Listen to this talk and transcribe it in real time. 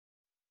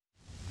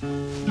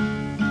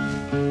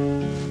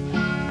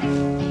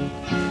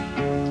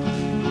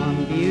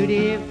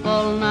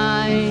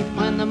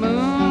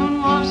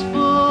moon was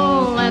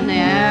full and the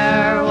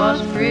air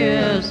was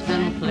crisp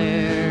and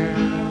clear.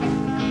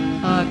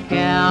 A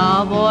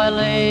cowboy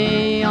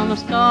lay on the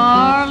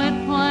starlit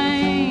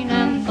plain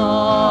and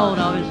thought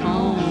of his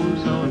home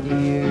so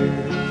dear.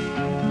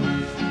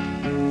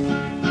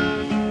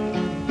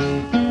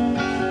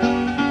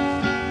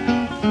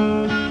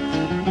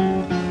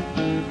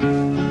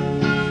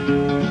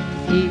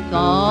 He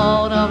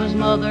thought of his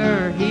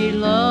mother he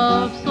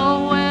loved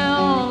so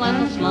well,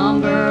 and the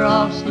slumber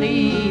of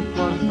sleep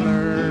was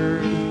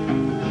blurred.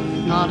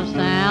 Not a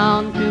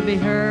sound to be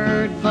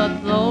heard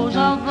but those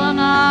of the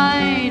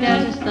night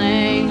as he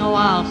sang a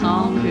wild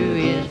song to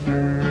his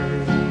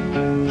herd.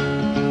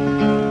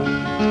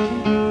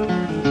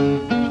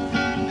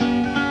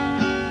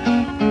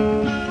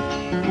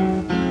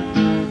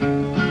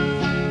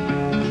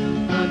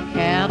 The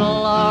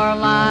cattle are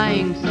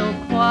lying so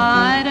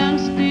quiet and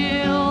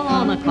still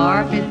on a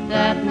carpet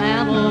that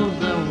mantles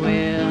the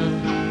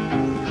west,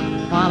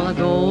 while the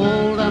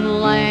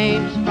golden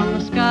lamps from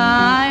the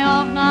sky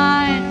of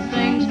night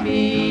sings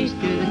peace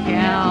to the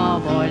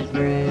cowboy's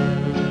breast.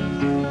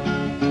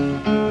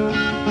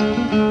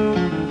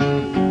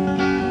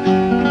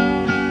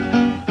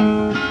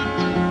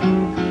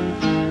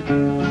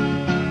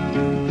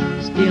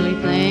 Still he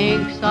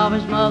thinks of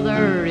his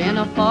mother in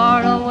a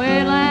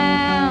faraway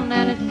land,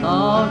 and his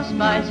thoughts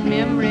by its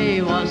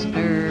memory was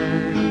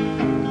stirred,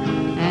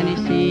 and he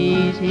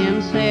sees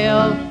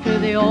himself to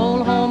the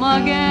old home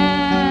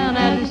again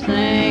as he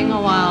sang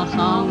a wild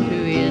song to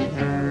his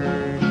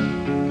herd.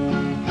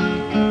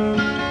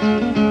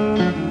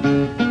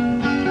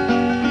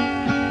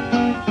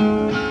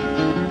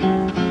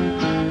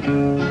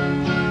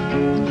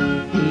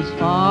 He's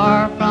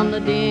far from the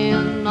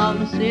din of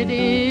the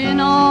city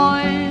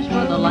noise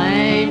where the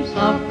lamps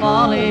of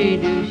folly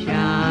do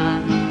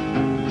shine.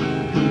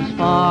 He's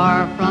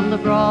far from the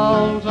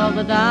brawls of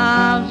the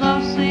dives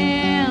of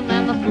sin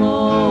and the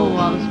flow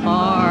of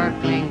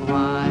sparkling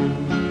wine.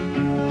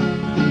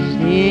 He's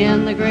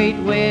in the great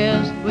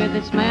West with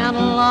its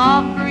mantle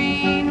of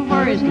green,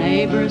 where his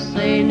neighbors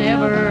say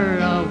never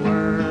a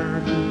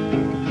word.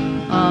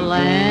 A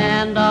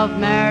land of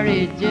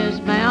marriages,